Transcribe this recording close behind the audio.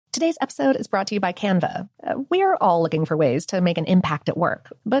Today's episode is brought to you by Canva. We're all looking for ways to make an impact at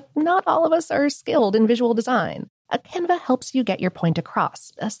work, but not all of us are skilled in visual design. Canva helps you get your point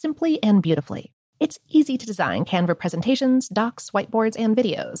across, simply and beautifully. It's easy to design Canva presentations, docs, whiteboards, and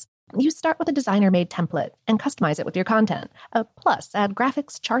videos. You start with a designer-made template and customize it with your content. Plus, add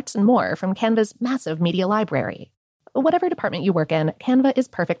graphics, charts, and more from Canva's massive media library. Whatever department you work in, Canva is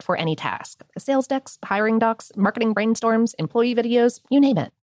perfect for any task. Sales decks, hiring docs, marketing brainstorms, employee videos, you name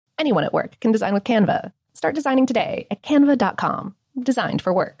it. Anyone at work can design with Canva. Start designing today at canva.com. Designed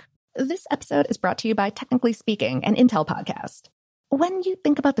for work. This episode is brought to you by Technically Speaking, an Intel podcast. When you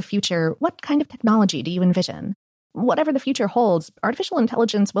think about the future, what kind of technology do you envision? Whatever the future holds, artificial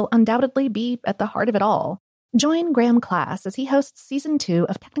intelligence will undoubtedly be at the heart of it all. Join Graham Class as he hosts Season 2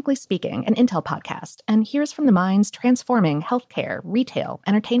 of Technically Speaking, an Intel podcast, and hears from the minds transforming healthcare, retail,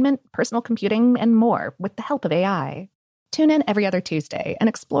 entertainment, personal computing, and more with the help of AI. Tune in every other Tuesday and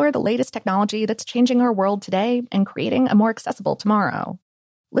explore the latest technology that's changing our world today and creating a more accessible tomorrow.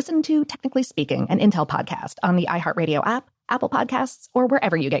 Listen to Technically Speaking, an Intel podcast on the iHeartRadio app, Apple Podcasts, or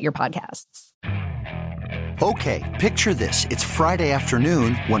wherever you get your podcasts. Okay, picture this. It's Friday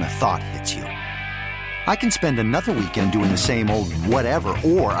afternoon when a thought hits you. I can spend another weekend doing the same old whatever,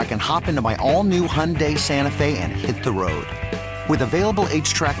 or I can hop into my all-new Hyundai Santa Fe and hit the road. With available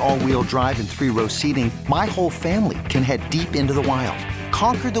H-Track all-wheel drive and 3-row seating, my whole family can head deep into the wild.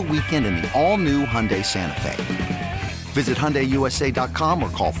 Conquer the weekend in the all-new Hyundai Santa Fe. Visit HyundaiUSA.com or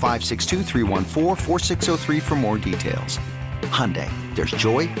call 562-314-4603 for more details. Hyundai, there's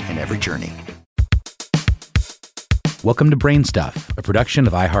joy in every journey. Welcome to Brain Stuff, a production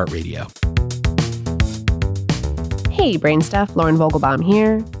of iHeartRadio. Hey, Brain Stuff, Lauren Vogelbaum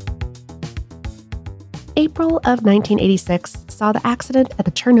here. April of 1986 saw the accident at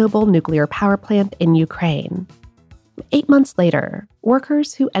the Chernobyl nuclear power plant in Ukraine. 8 months later,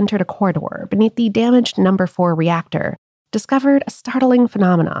 workers who entered a corridor beneath the damaged number 4 reactor discovered a startling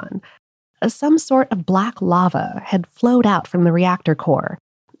phenomenon. Some sort of black lava had flowed out from the reactor core,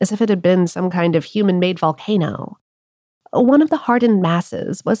 as if it had been some kind of human-made volcano. One of the hardened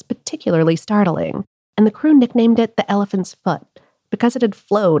masses was particularly startling, and the crew nicknamed it the elephant's foot, because it had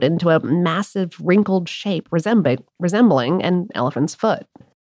flowed into a massive, wrinkled shape resembling an elephant's foot.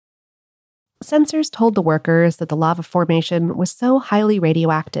 Sensors told the workers that the lava formation was so highly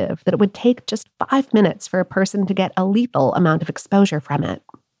radioactive that it would take just 5 minutes for a person to get a lethal amount of exposure from it.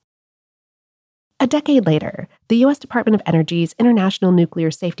 A decade later, the U.S. Department of Energy's International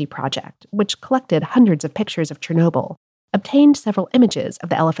Nuclear Safety Project, which collected hundreds of pictures of Chernobyl, obtained several images of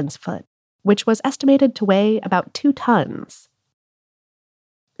the elephant's foot, which was estimated to weigh about 2 tons.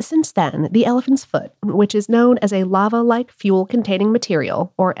 Since then, the elephant's foot, which is known as a lava-like fuel-containing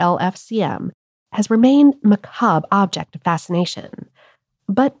material, or LFCM, has remained a macabre object of fascination.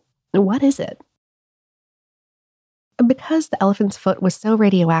 But what is it? Because the elephant's foot was so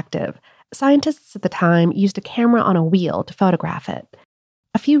radioactive, scientists at the time used a camera on a wheel to photograph it.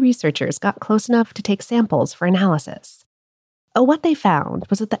 A few researchers got close enough to take samples for analysis. What they found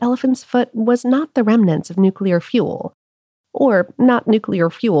was that the elephant's foot was not the remnants of nuclear fuel, or not nuclear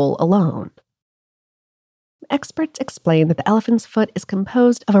fuel alone. Experts explain that the elephant's foot is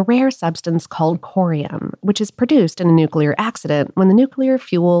composed of a rare substance called corium, which is produced in a nuclear accident when the nuclear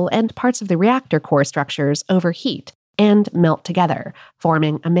fuel and parts of the reactor core structures overheat and melt together,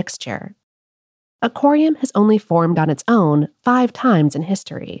 forming a mixture. A corium has only formed on its own 5 times in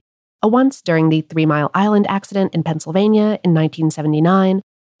history, once during the 3 Mile Island accident in Pennsylvania in 1979,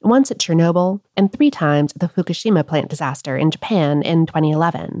 once at Chernobyl, and 3 times at the Fukushima plant disaster in Japan in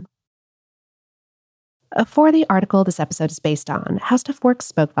 2011. For the article this episode is based on, How Stuff Works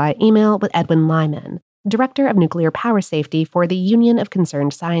spoke via email with Edwin Lyman, Director of Nuclear Power Safety for the Union of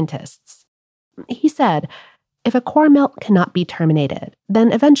Concerned Scientists. He said, "If a core melt cannot be terminated,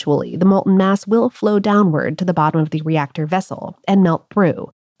 then eventually the molten mass will flow downward to the bottom of the reactor vessel and melt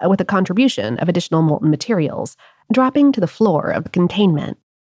through, with a contribution of additional molten materials, dropping to the floor of the containment.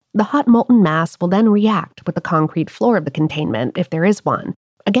 The hot molten mass will then react with the concrete floor of the containment, if there is one,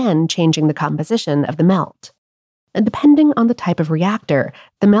 again changing the composition of the melt. Depending on the type of reactor,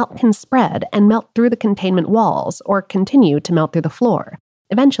 the melt can spread and melt through the containment walls or continue to melt through the floor,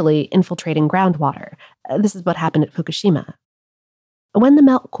 eventually infiltrating groundwater. This is what happened at Fukushima. When the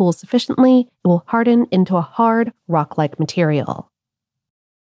melt cools sufficiently, it will harden into a hard, rock-like material."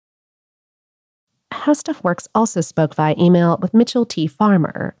 How Stuff Works also spoke via email with Mitchell T.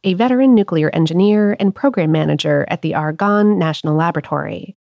 Farmer, a veteran nuclear engineer and program manager at the Argonne National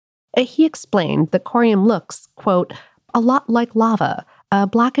Laboratory. He explained that corium looks, quote, a lot like lava, a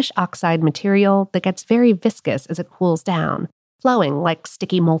blackish oxide material that gets very viscous as it cools down, flowing like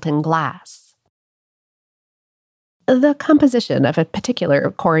sticky molten glass. The composition of a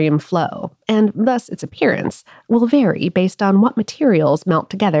particular corium flow, and thus its appearance, will vary based on what materials melt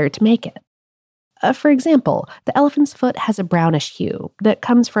together to make it. For example, the elephant's foot has a brownish hue that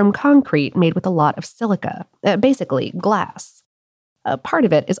comes from concrete made with a lot of silica, basically glass. A part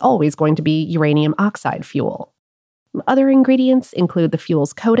of it is always going to be uranium oxide fuel. Other ingredients include the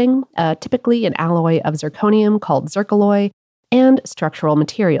fuel's coating, typically an alloy of zirconium called zircaloy, and structural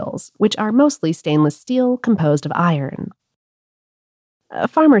materials, which are mostly stainless steel composed of iron. A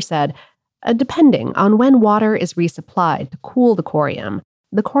farmer said, depending on when water is resupplied to cool the corium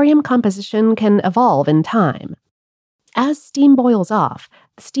composition can evolve in time. As steam boils off,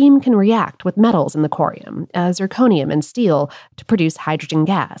 the steam can react with metals in the corium, zirconium and steel, to produce hydrogen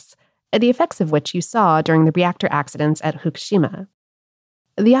gas, the effects of which you saw during the reactor accidents at Fukushima.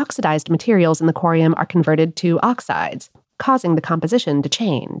 The oxidized materials in the corium are converted to oxides, causing the composition to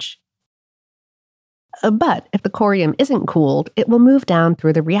change. But if the corium isn't cooled, it will move down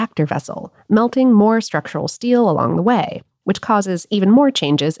through the reactor vessel, melting more structural steel along the way, which causes even more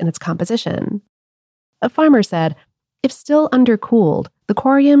changes in its composition. A farmer said, if still undercooled, the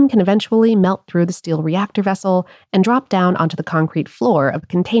corium can eventually melt through the steel reactor vessel and drop down onto the concrete floor of the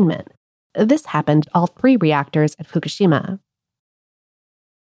containment. This happened at all 3 reactors at Fukushima.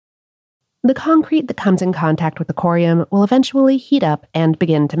 The concrete that comes in contact with the corium will eventually heat up and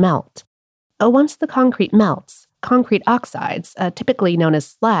begin to melt. Once the concrete melts, concrete oxides, typically known as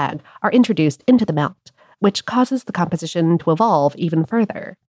slag, are introduced into the melt, which causes the composition to evolve even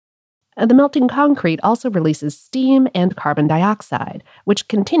further. The melting concrete also releases steam and carbon dioxide, which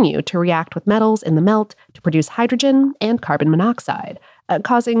continue to react with metals in the melt to produce hydrogen and carbon monoxide,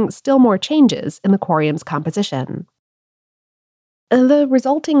 causing still more changes in the corium's composition. The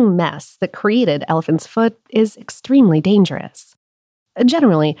resulting mess that created elephant's foot is extremely dangerous.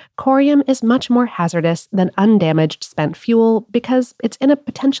 Generally, corium is much more hazardous than undamaged spent fuel because it's in a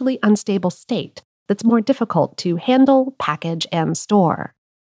potentially unstable state that's more difficult to handle, package, and store.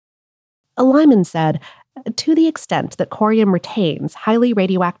 Lyman said, to the extent that corium retains highly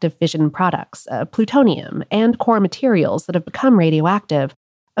radioactive fission products, plutonium, and core materials that have become radioactive,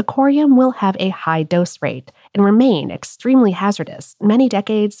 a corium will have a high dose rate and remain extremely hazardous many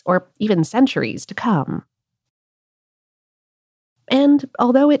decades or even centuries to come. And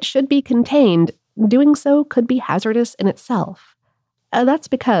although it should be contained, doing so could be hazardous in itself. That's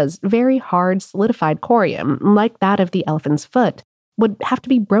because very hard solidified corium, like that of the elephant's foot, would have to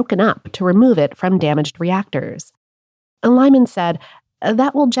be broken up to remove it from damaged reactors. Lyman said,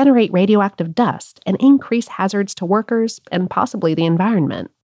 that will generate radioactive dust and increase hazards to workers and possibly the environment.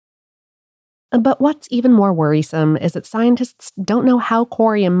 But what's even more worrisome is that scientists don't know how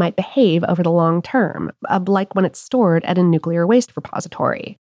corium might behave over the long term, like when it's stored at a nuclear waste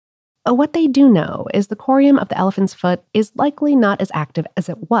repository. What they do know is the corium of the elephant's foot is likely not as active as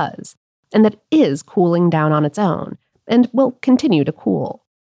it was, and that it is cooling down on its own, and will continue to cool.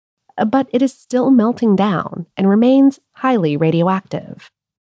 But it is still melting down and remains highly radioactive.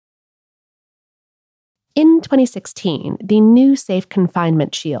 In 2016, the new safe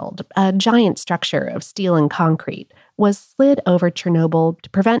confinement shield, a giant structure of steel and concrete, was slid over Chernobyl to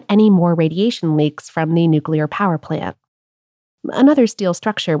prevent any more radiation leaks from the nuclear power plant. Another steel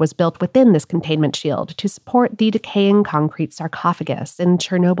structure was built within this containment shield to support the decaying concrete sarcophagus in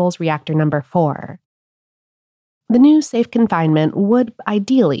Chernobyl's reactor number 4. The new safe confinement would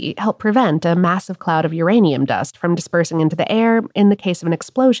ideally help prevent a massive cloud of uranium dust from dispersing into the air in the case of an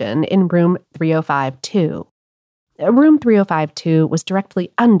explosion in room 3052. Room 3052 was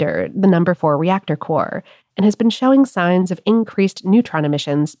directly under the number 4 reactor core and has been showing signs of increased neutron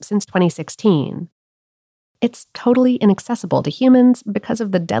emissions since 2016. It's totally inaccessible to humans because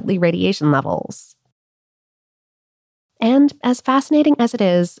of the deadly radiation levels. And as fascinating as it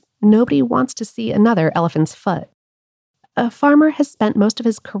is, nobody wants to see another elephant's foot. A farmer has spent most of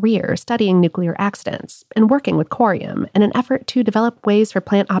his career studying nuclear accidents and working with corium in an effort to develop ways for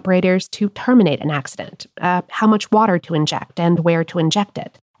plant operators to terminate an accident, how much water to inject and where to inject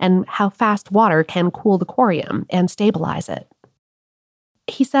it, and how fast water can cool the corium and stabilize it.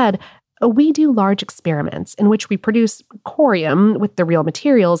 He said, we do large experiments in which we produce corium with the real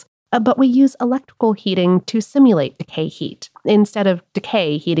materials, but we use electrical heating to simulate decay heat instead of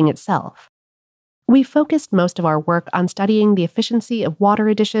decay heating itself. We focused most of our work on studying the efficiency of water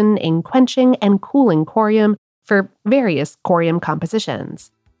addition in quenching and cooling corium for various corium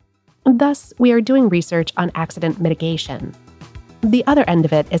compositions. Thus, we are doing research on accident mitigation. The other end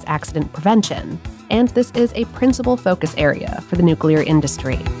of it is accident prevention, and this is a principal focus area for the nuclear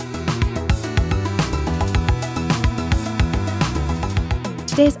industry.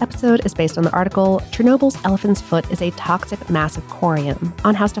 Today's episode is based on the article Chernobyl's Elephant's Foot is a Toxic Massive Corium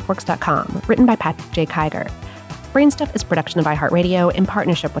on HowStuffWorks.com, written by Patrick J. Kiger. Brainstuff is a production of iHeartRadio in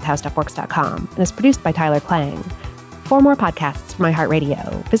partnership with HowStuffWorks.com and is produced by Tyler Klang. For more podcasts from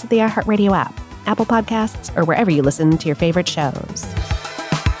iHeartRadio, visit the iHeartRadio app, Apple Podcasts, or wherever you listen to your favorite shows.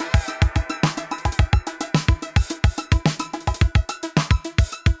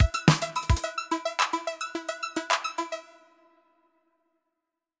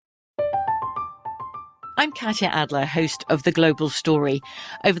 I'm Katya Adler, host of The Global Story.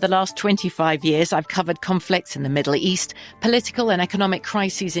 Over the last 25 years, I've covered conflicts in the Middle East, political and economic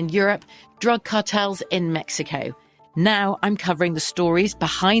crises in Europe, drug cartels in Mexico. Now I'm covering the stories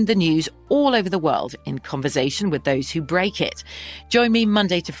behind the news all over the world in conversation with those who break it. Join me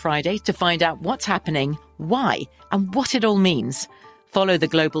Monday to Friday to find out what's happening, why, and what it all means. Follow The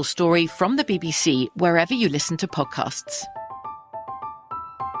Global Story from the BBC wherever you listen to podcasts.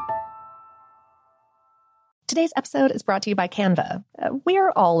 Today's episode is brought to you by Canva.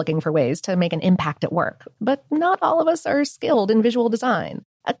 We're all looking for ways to make an impact at work, but not all of us are skilled in visual design.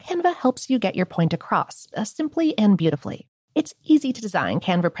 Canva helps you get your point across, simply and beautifully. It's easy to design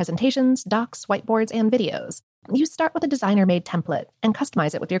Canva presentations, docs, whiteboards, and videos. You start with a designer-made template and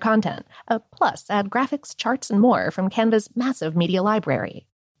customize it with your content. Plus, add graphics, charts, and more from Canva's massive media library.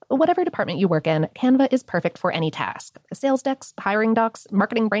 Whatever department you work in, Canva is perfect for any task. Sales decks, hiring docs,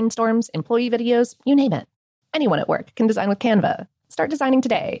 marketing brainstorms, employee videos, you name it. Anyone at work can design with Canva. Start designing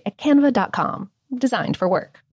today at canva.com. Designed for work.